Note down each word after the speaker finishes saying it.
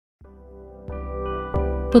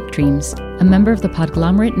Book Dreams, a member of the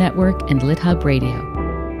Podglomerate Network and LitHub Radio.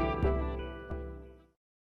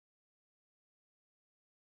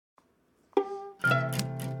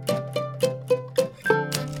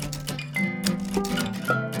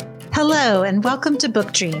 Hello, and welcome to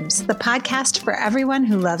Book Dreams, the podcast for everyone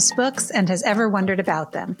who loves books and has ever wondered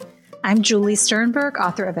about them. I'm Julie Sternberg,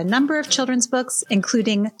 author of a number of children's books,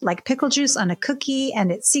 including Like Pickle Juice on a Cookie and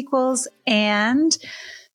its sequels, and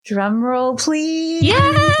drumroll please,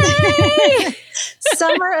 Yay!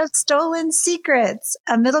 Summer of Stolen Secrets,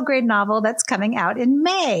 a middle grade novel that's coming out in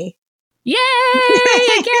May. Yay!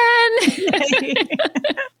 Again!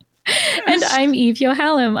 And I'm Eve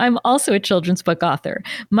Yohalem. I'm also a children's book author.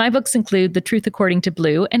 My books include The Truth According to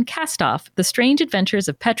Blue and Cast Off, The Strange Adventures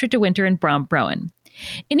of Petra de Winter and Bram Broen.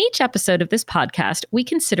 In each episode of this podcast, we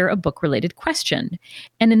consider a book-related question.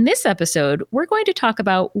 And in this episode, we're going to talk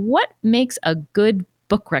about what makes a good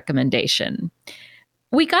book recommendation.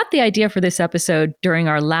 We got the idea for this episode during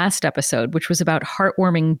our last episode, which was about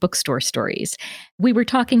heartwarming bookstore stories. We were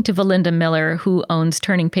talking to Valinda Miller, who owns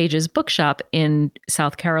Turning Pages Bookshop in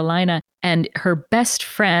South Carolina, and her best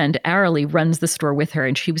friend, Aralee, runs the store with her,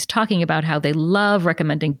 and she was talking about how they love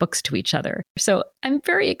recommending books to each other. So I'm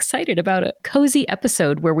very excited about a cozy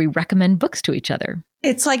episode where we recommend books to each other.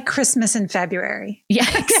 It's like Christmas in February. Yeah,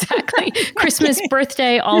 exactly. Christmas,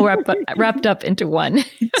 birthday, all wrapped up into one.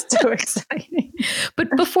 It's so exciting. But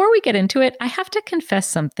before we get into it, I have to confess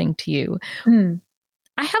something to you.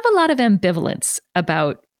 I have a lot of ambivalence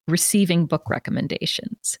about receiving book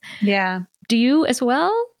recommendations. Yeah. Do you as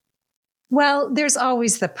well? Well, there's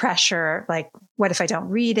always the pressure, like, what if I don't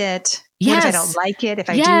read it? Yes. What if I don't like it? If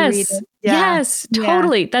I do read it? Yeah. Yes,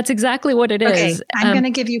 totally. That's exactly what it is. I'm going to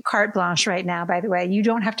give you carte blanche right now, by the way. You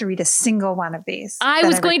don't have to read a single one of these. I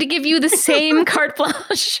was going to give you the same carte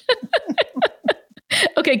blanche.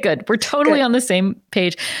 Okay, good. We're totally on the same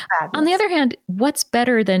page. Fabulous. On the other hand, what's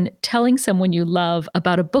better than telling someone you love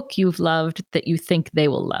about a book you've loved that you think they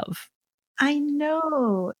will love? I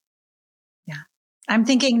know. Yeah. I'm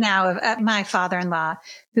thinking now of my father-in-law,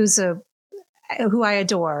 who I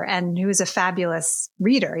adore and who is a fabulous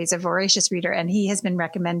reader. He's a voracious reader, and he has been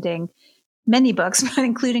recommending many books,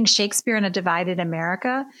 including Shakespeare in a Divided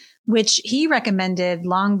America, which he recommended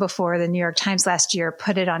long before the New York Times last year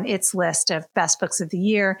put it on its list of best books of the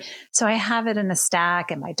year. So I have it in a stack,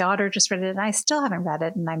 and my daughter just read it, and I still haven't read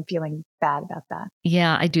it, and I'm feeling bad about that.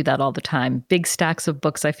 Yeah, I do that all the time. Big stacks of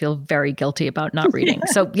books I feel very guilty about not reading.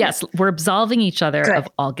 So yes, we're absolving each other of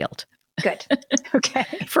all guilt. Good. Okay.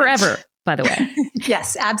 Forever, by the way.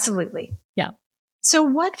 Yes, absolutely. Yeah. So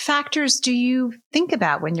what factors do you think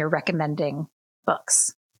about when you're recommending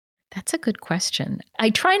books? That's a good question.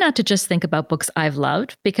 I try not to just think about books I've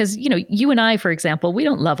loved because, you and I, for example, we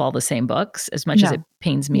don't love all the same books as much as it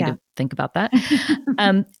pains me to think about that.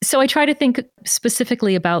 So I try to think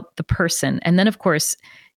specifically about the person. And then, of course,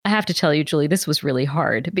 I have to tell you, Julie, this was really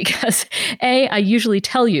hard because A, I usually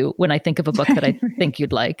tell you when I think of a book that I think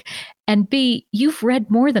you'd like, and B, you've read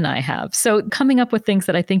more than I have. So coming up with things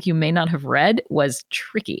that I think you may not have read was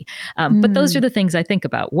tricky. But those are the things I think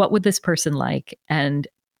about. What would this person like? And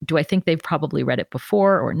do I think they've probably read it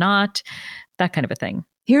before or not? That kind of a thing.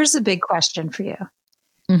 Here's a big question for you.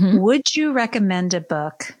 Mm-hmm. Would you recommend a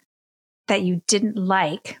book that you didn't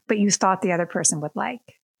like, but you thought the other person would like?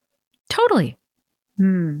 Totally.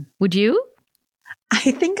 Would you? I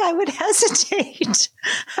think I would hesitate.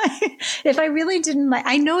 If I really didn't like,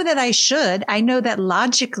 I know that I should. I know that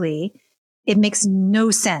logically it makes no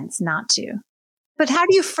sense not to. But how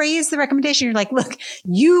do you phrase the recommendation? You're like, look,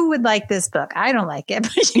 you would like this book. I don't like it,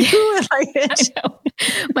 but you would like it. I know.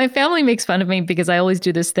 My family makes fun of me because I always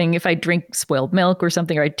do this thing. If I drink spoiled milk or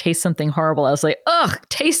something, or I taste something horrible, I was like, ugh,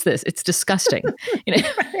 taste this. It's disgusting.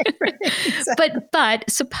 Right, exactly. But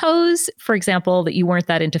suppose, for example, that you weren't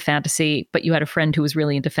that into fantasy, but you had a friend who was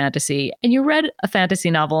really into fantasy and you read a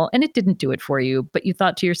fantasy novel and it didn't do it for you, but you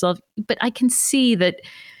thought to yourself, but I can see that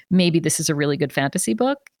maybe this is a really good fantasy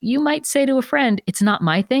book. You might say to a friend, it's not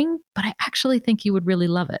my thing, but I actually think you would really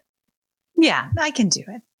love it. Yeah, I can do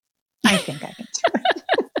it. I think I can do it.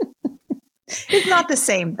 It's not the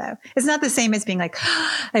same, though. It's not the same as being like,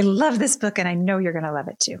 oh, I love this book and I know you're going to love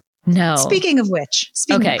it too. No. Speaking of which,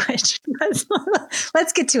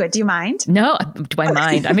 let's get to it. Do you mind? No, do I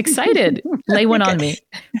mind? I'm excited. Lay one on me.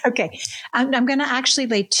 Okay. I'm going to actually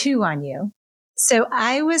lay two on you. So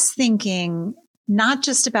I was thinking not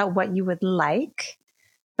just about what you would like,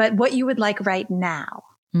 but what you would like right now.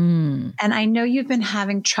 And I know you've been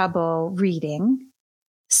having trouble reading.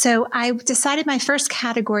 So I decided my first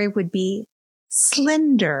category would be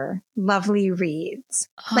slender, lovely reads,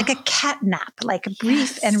 like a cat nap, like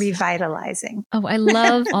brief and revitalizing. Oh, I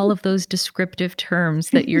love all of those descriptive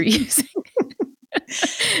terms that you're using.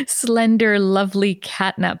 Slender, lovely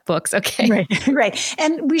catnap books. Okay. Right.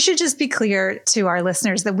 And we should just be clear to our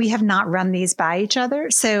listeners that we have not run these by each other.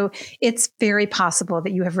 So it's very possible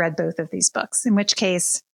that you have read both of these books, in which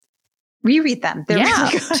case reread them. They're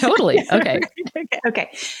really good. Totally. Okay. Okay.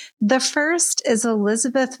 The first is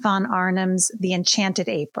Elizabeth von Arnim's The Enchanted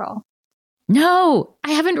April. No,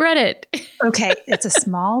 I haven't read it. Okay. It's a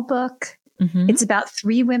small book. Mm-hmm. It's about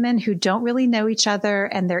 3 women who don't really know each other,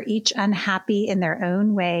 and they're each unhappy in their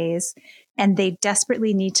own ways. And they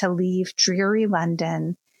desperately need to leave dreary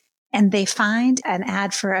London. And they find an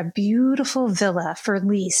ad for a beautiful villa for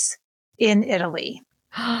lease in Italy.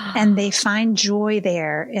 And they find joy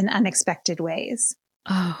there in unexpected ways.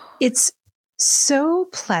 Oh. It's so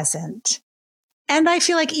pleasant. And I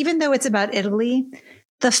feel like even though it's about Italy,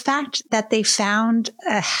 the fact that they found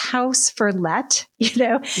a house for let,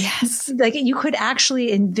 yes, like you could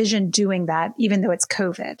actually envision doing that, even though it's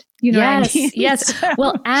COVID. You know yes, what I mean? Yes. So.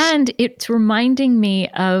 Well, and it's reminding me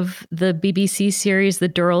of the BBC series, The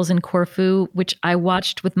Durrells in Corfu, which I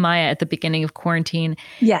watched with Maya at the beginning of quarantine.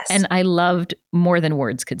 Yes. And I loved more than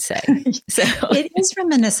words could say. So it is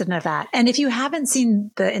reminiscent of that. And if you haven't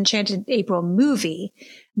seen the Enchanted April movie,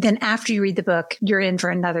 then after you read the book, you're in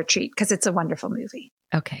for another treat because it's a wonderful movie.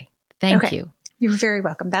 Okay. Thank you. You're very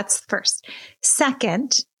welcome. That's first.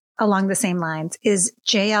 Second, along the same lines, is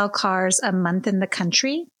J.L. Carr's A Month in the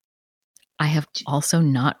Country. I have also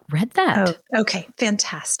not read that. Oh, okay.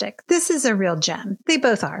 Fantastic. This is a real gem. They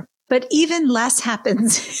both are. But even less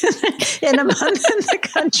happens in A Month in the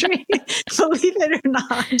Country, believe it or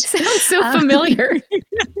not. Sounds so familiar.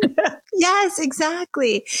 Yes,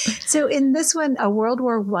 exactly. So in this one, a World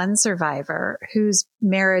War I survivor whose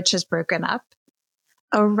marriage has broken up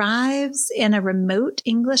arrives in a remote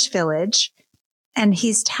English village, and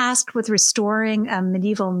he's tasked with restoring a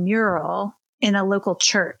medieval mural in a local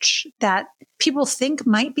church that people think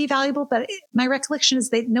might be valuable, but my recollection is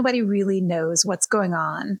that nobody really knows what's going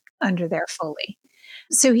on under there fully.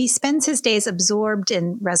 So he spends his days absorbed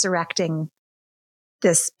in resurrecting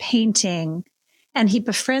this painting, and he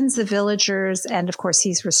befriends the villagers, and of course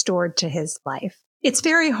he's restored to his life. It's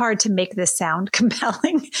very hard to make this sound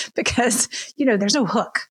compelling because, there's no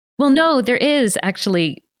hook. Well, no, there is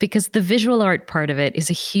actually, because the visual art part of it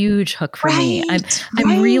is a huge hook for me.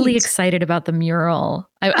 I'm really excited about the mural.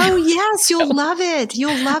 Yes, you'll love it.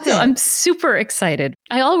 You'll love it. I'm super excited.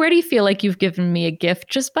 I already feel like you've given me a gift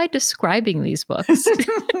just by describing these books.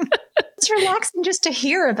 It's relaxing just to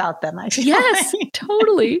hear about them, I feel. Yes, like.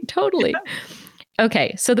 Totally.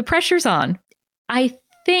 Okay, so the pressure's on. I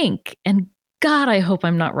think, and God, I hope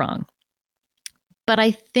I'm not wrong, but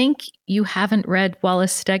I think you haven't read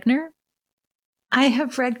Wallace Stegner. I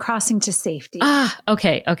have read Crossing to Safety.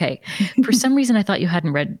 Okay. For some reason, I thought you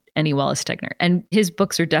hadn't read any Wallace Stegner. And his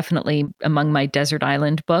books are definitely among my desert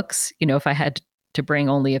island books. If I had to bring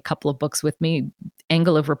only a couple of books with me,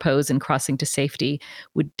 Angle of Repose and Crossing to Safety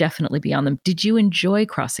would definitely be on them. Did you enjoy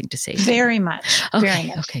Crossing to Safety? Very much. Okay, very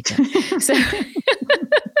much. Okay, good. So,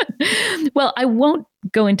 well, I won't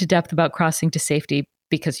go into depth about Crossing to Safety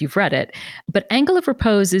because you've read it, but Angle of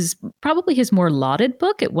Repose is probably his more lauded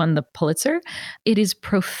book. It won the Pulitzer. It is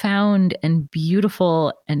profound and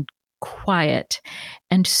beautiful and quiet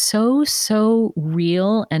and so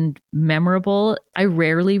real and memorable. I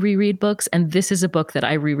rarely reread books, and this is a book that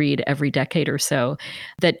I reread every decade or so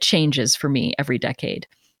that changes for me every decade.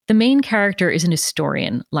 The main character is an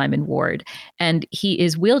historian, Lyman Ward, and he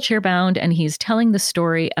is wheelchair bound, and he's telling the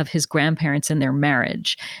story of his grandparents and their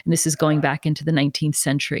marriage. And this is going back into the 19th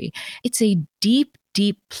century. It's a deep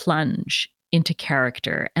plunge into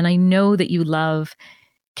character. And I know that you love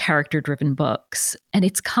character-driven books, and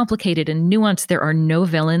it's complicated and nuanced. There are no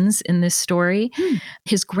villains in this story.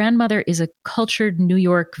 His grandmother is a cultured New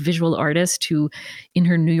York visual artist who, in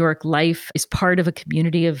her New York life, is part of a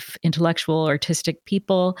community of intellectual, artistic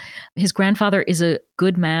people. His grandfather is a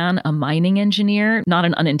good man, a mining engineer, not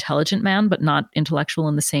an unintelligent man, but not intellectual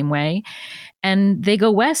in the same way. And they go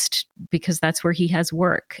west because that's where he has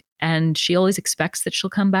work. And she always expects that she'll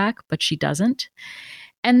come back, but she doesn't.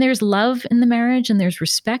 And there's love in the marriage and there's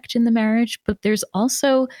respect in the marriage, but there's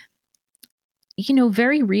also,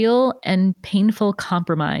 very real and painful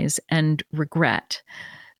compromise and regret.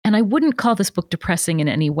 And I wouldn't call this book depressing in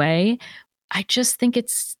any way. I just think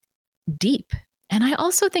it's deep. And I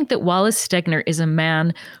also think that Wallace Stegner is a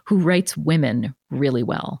man who writes women really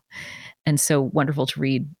well. And so wonderful to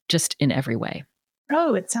read just in every way.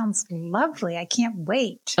 Oh, it sounds lovely. I can't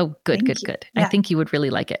wait. Oh, good, Thank good, you. good. Yeah. I think you would really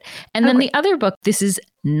like it. And then the other book, this is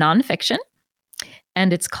nonfiction,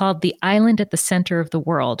 and it's called The Island at the Center of the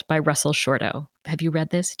World by Russell Shorto. Have you read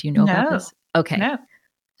this? Do you know about this? Okay. No.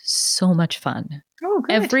 So much fun. Oh,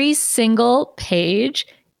 good. Every single page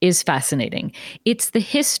is fascinating. It's the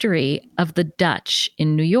history of the Dutch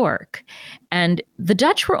in New York. And the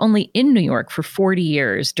Dutch were only in New York for 40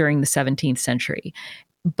 years during the 17th century.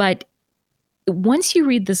 But once you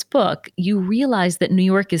read this book, you realize that New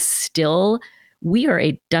York is still, we are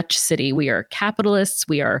a Dutch city. We are capitalists.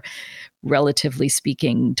 We are, relatively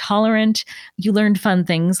speaking, tolerant. You learned fun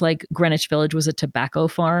things like Greenwich Village was a tobacco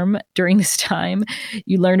farm during this time.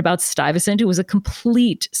 You learned about Stuyvesant, who was a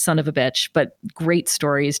complete son of a bitch, but great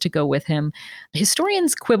stories to go with him.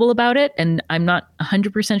 Historians quibble about it, and I'm not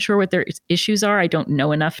 100% sure what their issues are. I don't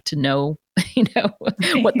know enough to know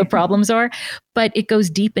what the problems are, but it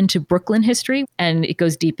goes deep into Brooklyn history, and it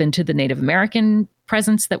goes deep into the Native American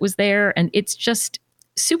presence that was there, and it's just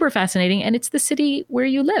super fascinating, and it's the city where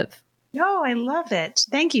you live. Oh, I love it.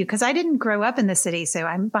 Thank you. Because I didn't grow up in the city, so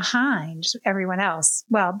I'm behind everyone else.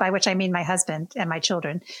 Well, by which I mean my husband and my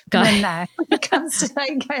children. When it comes to,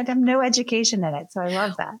 I have no education in it, so I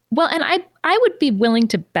love that. Well, and I would be willing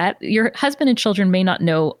to bet your husband and children may not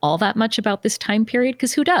know all that much about this time period,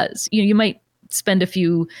 because who does? You might spend a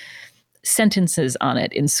few sentences on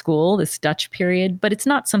it in school, this Dutch period, but it's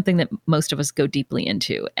not something that most of us go deeply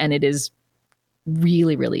into, and it is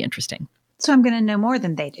really, really interesting. So I'm going to know more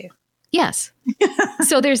than they do. Yes.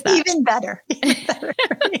 So there's that. Even better.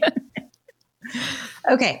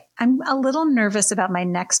 Okay. I'm a little nervous about my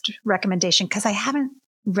next recommendation because I haven't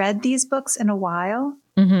read these books in a while,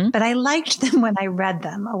 but I liked them when I read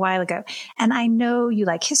them a while ago. And I know you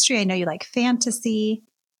like history. I know you like fantasy.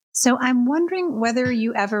 So I'm wondering whether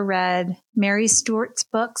you ever read Mary Stuart's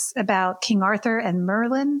books about King Arthur and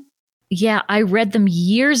Merlin. Yeah, I read them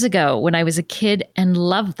years ago when I was a kid and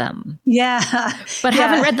loved them. Yeah. But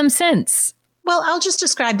haven't read them since. Well, I'll just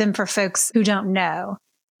describe them for folks who don't know.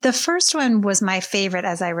 The first one was my favorite,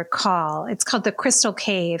 as I recall. It's called The Crystal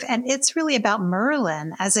Cave, and it's really about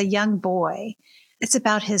Merlin as a young boy. It's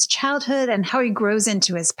about his childhood and how he grows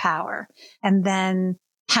into his power, and then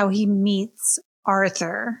how he meets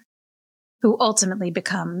Arthur, who ultimately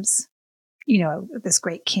becomes, this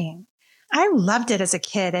great king. I loved it as a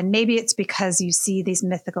kid, and maybe it's because you see these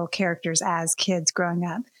mythical characters as kids growing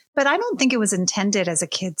up, but I don't think it was intended as a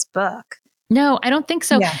kid's book. No, I don't think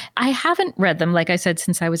so. Yeah. I haven't read them, like I said,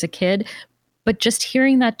 since I was a kid, but just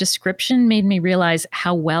hearing that description made me realize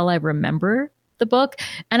how well I remember the book.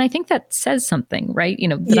 And I think that says something, right?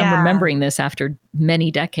 That I'm remembering this after many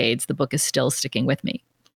decades. The book is still sticking with me.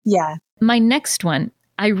 Yeah. My next one,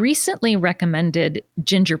 I recently recommended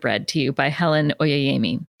Gingerbread to you by Helen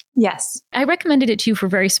Oyeyemi. Yes. I recommended it to you for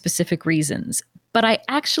very specific reasons, but I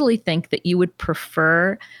actually think that you would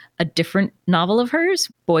prefer a different novel of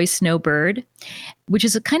hers, Boy Snowbird, which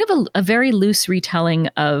is a kind of a very loose retelling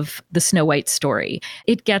of the Snow White story.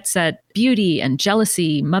 It gets at beauty and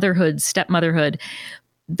jealousy, motherhood, stepmotherhood.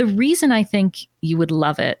 The reason I think you would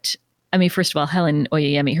love it, I mean, first of all, Helen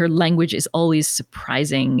Oyeyemi, her language is always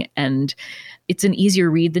surprising, and it's an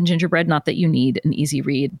easier read than Gingerbread. Not that you need an easy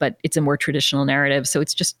read, but it's a more traditional narrative. So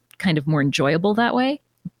it's just kind of more enjoyable that way.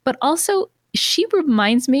 But also, she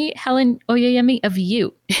reminds me, Helen Oyeyemi, of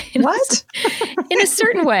you. What? In a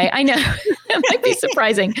certain way. I know. That might be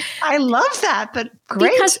surprising. I love that, but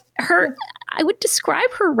great. Because I would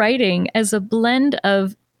describe her writing as a blend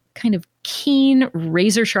of kind of keen,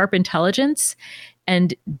 razor-sharp intelligence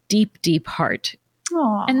and deep, deep heart.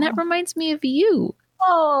 Aww. And that reminds me of you.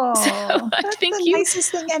 Oh, so that's the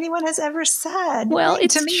nicest thing anyone has ever said. Well,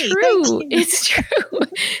 it's true. It's true.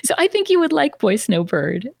 So I think you would like Boy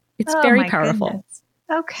Snowbird. It's very powerful. Goodness.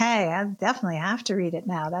 Okay. I definitely have to read it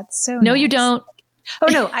now. That's so No, nice. You don't. Oh,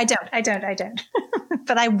 no, I don't.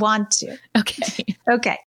 But I want to.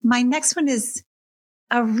 Okay. My next one is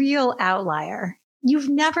a real outlier. You've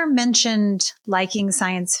never mentioned liking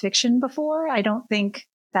science fiction before. I don't think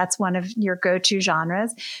that's one of your go-to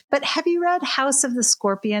genres. But have you read House of the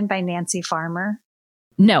Scorpion by Nancy Farmer?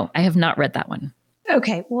 No, I have not read that one.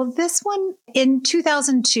 Okay. Well, this one in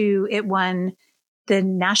 2002, it won the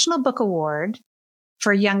National Book Award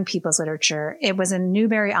for Young People's Literature. It was a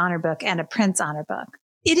Newbery Honor Book and a Prince Honor Book.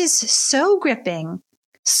 It is so gripping,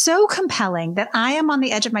 so compelling that I am on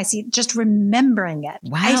the edge of my seat just remembering it.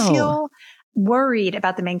 Wow. I feel worried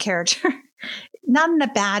about the main character. Not in a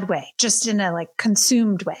bad way, just in a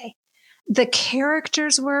consumed way. The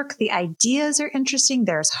characters work. The ideas are interesting.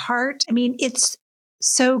 There's heart. I mean, it's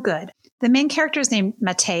so good. The main character is named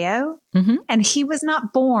Matteo, and he was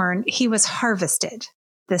not born, he was harvested.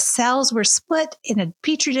 The cells were split in a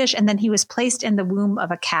petri dish, and then he was placed in the womb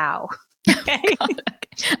of a cow. Okay?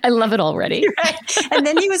 I love it already. Right? And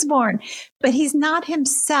then he was born. But he's not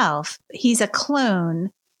himself. He's a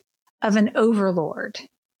clone of an overlord,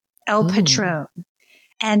 El Patron.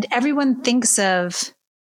 And everyone thinks of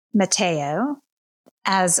Matteo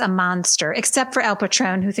as a monster, except for El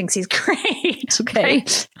Patron, who thinks he's great. Okay.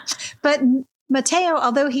 Right? But Matteo,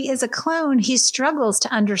 although he is a clone, he struggles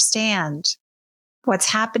to understand what's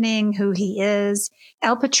happening, who he is.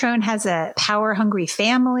 El Patron has a power-hungry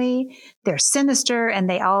family. They're sinister, and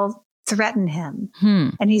they all threaten him.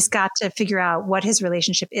 And he's got to figure out what his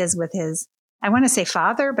relationship is with his, I want to say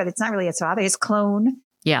father, but it's not really his father, his clone.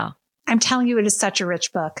 Yeah. I'm telling you, it is such a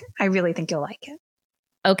rich book. I really think you'll like it.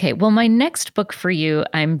 Okay. Well, my next book for you,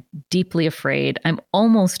 I'm deeply afraid, I'm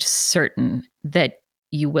almost certain that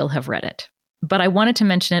you will have read it. But I wanted to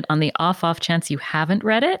mention it on the off chance you haven't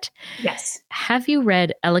read it. Yes. Have you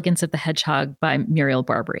read Elegance of the Hedgehog by Muriel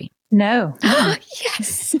Barbary? No.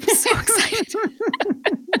 Yes. I'm so excited.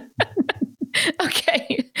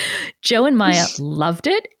 Okay. Joe and Maya loved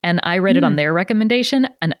it, and I read it on their recommendation,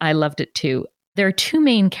 and I loved it too. There are two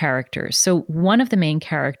main characters. So one of the main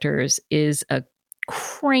characters is a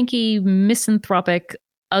cranky, misanthropic,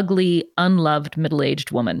 ugly, unloved,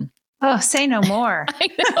 middle-aged woman. Oh, say no more. I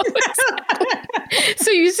know. So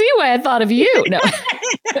you see why I thought of you. No.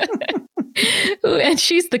 And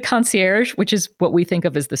she's the concierge, which is what we think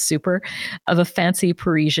of as the super of a fancy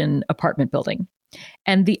Parisian apartment building.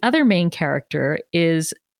 And the other main character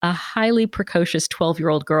is a highly precocious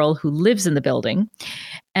 12-year-old girl who lives in the building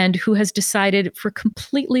and who has decided for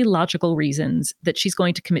completely logical reasons that she's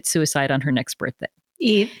going to commit suicide on her next birthday.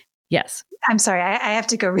 Eve? Yes. I'm sorry. I have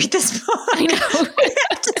to go read this book. I know. We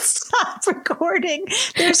have to stop recording.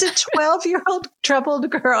 There's a 12-year-old troubled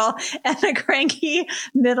girl and a cranky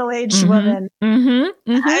middle-aged woman. There's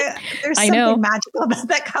something magical about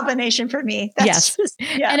that combination for me. That's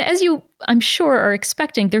And as you, I'm sure, are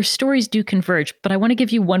expecting, their stories do converge. But I want to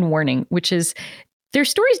give you one warning, which is their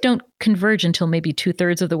stories don't converge until maybe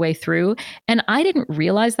 2/3 of the way through. And I didn't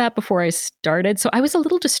realize that before I started. So I was a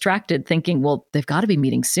little distracted thinking, well, they've got to be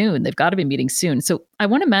meeting soon. They've got to be meeting soon. So I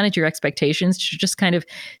want to manage your expectations to just kind of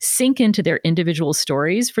sink into their individual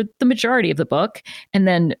stories for the majority of the book. And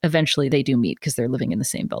then eventually they do meet because they're living in the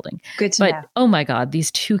same building. Good to know. Oh my God, these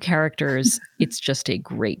two characters, it's just a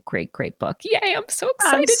great, great, great book. Yay, I'm so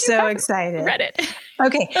excited. I'm so excited. Read it.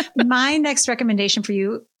 Okay. My next recommendation for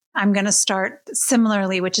you, I'm going to start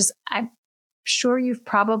similarly, which is, I'm sure you've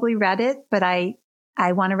probably read it, but I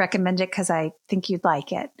want to recommend it because I think you'd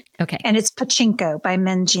like it. Okay. And it's Pachinko by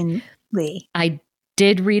Min-Jin Lee. I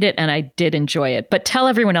did read it and I did enjoy it, but tell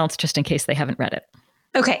everyone else just in case they haven't read it.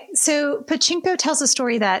 Okay. So Pachinko tells a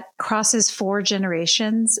story that crosses 4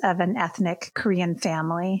 generations of an ethnic Korean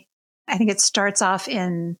family. I think it starts off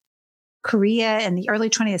in Korea in the early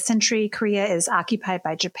 20th century. Korea is occupied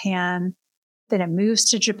by Japan. Then it moves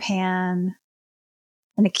to Japan,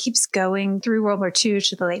 and it keeps going through World War II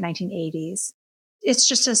to the late 1980s. It's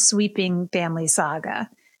just a sweeping family saga.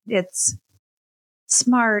 It's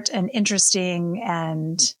smart and interesting,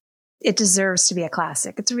 and it deserves to be a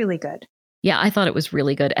classic. It's really good. Yeah, I thought it was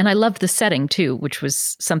really good. And I loved the setting too, which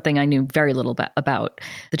was something I knew very little about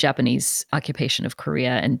the Japanese occupation of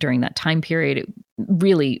Korea. And during that time period,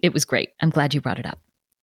 it was great. I'm glad you brought it up.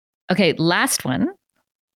 Okay, last one.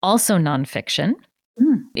 Also nonfiction.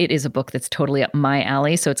 It is a book that's totally up my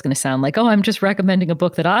alley. So it's going to sound like, oh, I'm just recommending a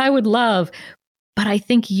book that I would love. But I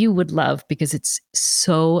think you would love because it's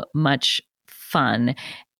so much fun.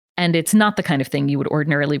 And it's not the kind of thing you would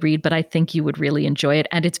ordinarily read, but I think you would really enjoy it.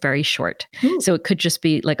 And it's very short. So it could just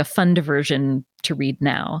be like a fun diversion to read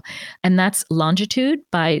now. And that's Longitude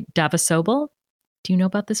by Dava Sobel. Do you know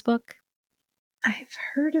about this book? I've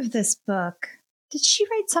heard of this book. Did she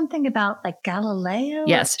write something about like Galileo?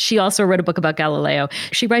 Yes, she also wrote a book about Galileo.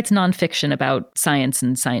 She writes nonfiction about science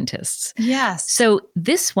and scientists. Yes. So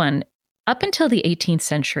this one, up until the 18th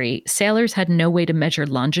century, sailors had no way to measure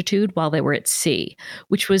longitude while they were at sea,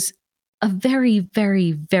 which was a very,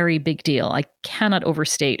 very, very big deal. I cannot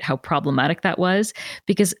overstate how problematic that was,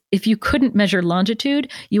 because if you couldn't measure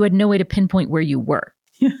longitude, you had no way to pinpoint where you were,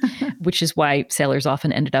 which is why sailors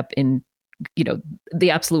often ended up in the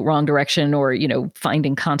absolute wrong direction, or,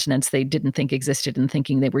 finding continents they didn't think existed and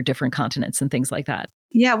thinking they were different continents and things like that.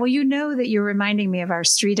 Yeah, well, you know that you're reminding me of our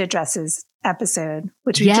street addresses episode,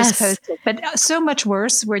 which we just posted, but so much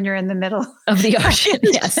worse when you're in the middle of the ocean.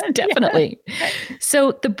 Yes, definitely.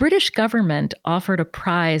 So the British government offered a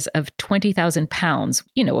prize of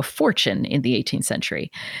 £20,000, a fortune in the 18th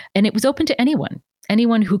century. And it was open to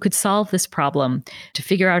anyone who could solve this problem to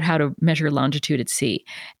figure out how to measure longitude at sea.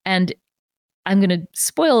 And I'm going to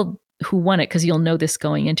spoil who won it because you'll know this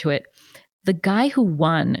going into it. The guy who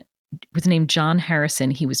won was named John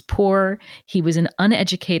Harrison. He was poor. He was an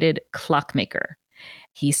uneducated clockmaker.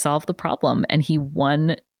 He solved the problem and he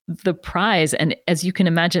won the prize. And as you can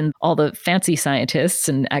imagine, all the fancy scientists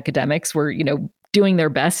and academics were, doing their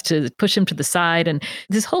best to push him to the side. And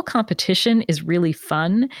this whole competition is really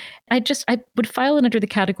fun. I would file it under the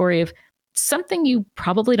category of something you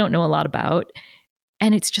probably don't know a lot about.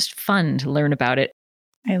 And it's just fun to learn about it.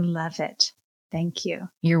 I love it. Thank you.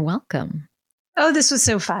 You're welcome. Oh, this was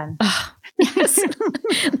so fun. Oh, yes.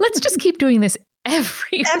 Let's just keep doing this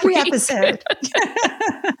every week. Episode.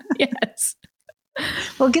 Yes.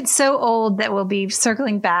 We'll get so old that we'll be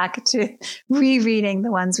circling back to rereading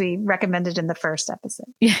the ones we recommended in the first episode.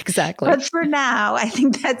 Yeah, exactly. But for now, I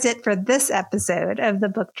think that's it for this episode of the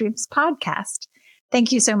Book Dreams podcast.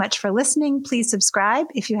 Thank you so much for listening. Please subscribe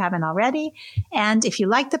if you haven't already. And if you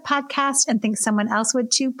like the podcast and think someone else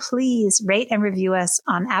would too, please rate and review us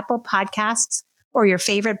on Apple Podcasts or your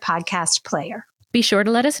favorite podcast player. Be sure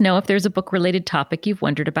to let us know if there's a book-related topic you've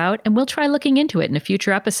wondered about, and we'll try looking into it in a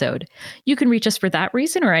future episode. You can reach us for that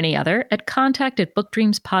reason or any other at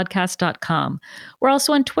contact@bookdreamspodcast.com. We're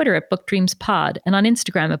also on Twitter at BookDreamsPod and on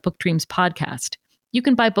Instagram at BookDreamsPodcast. You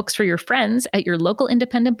can buy books for your friends at your local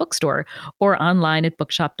independent bookstore or online at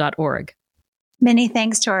bookshop.org. Many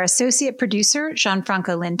thanks to our associate producer,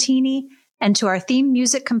 Gianfranco Lentini, and to our theme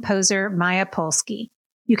music composer, Maya Polsky.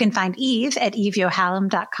 You can find Eve at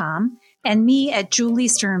eveyohalem.com and me at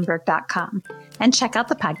juliesternberg.com. And check out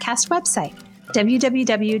the podcast website,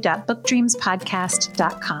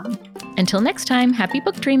 www.bookdreamspodcast.com. Until next time, happy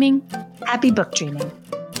book dreaming. Happy book dreaming.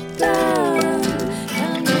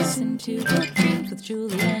 Come listen to Book Dreams with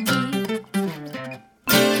Julie and me.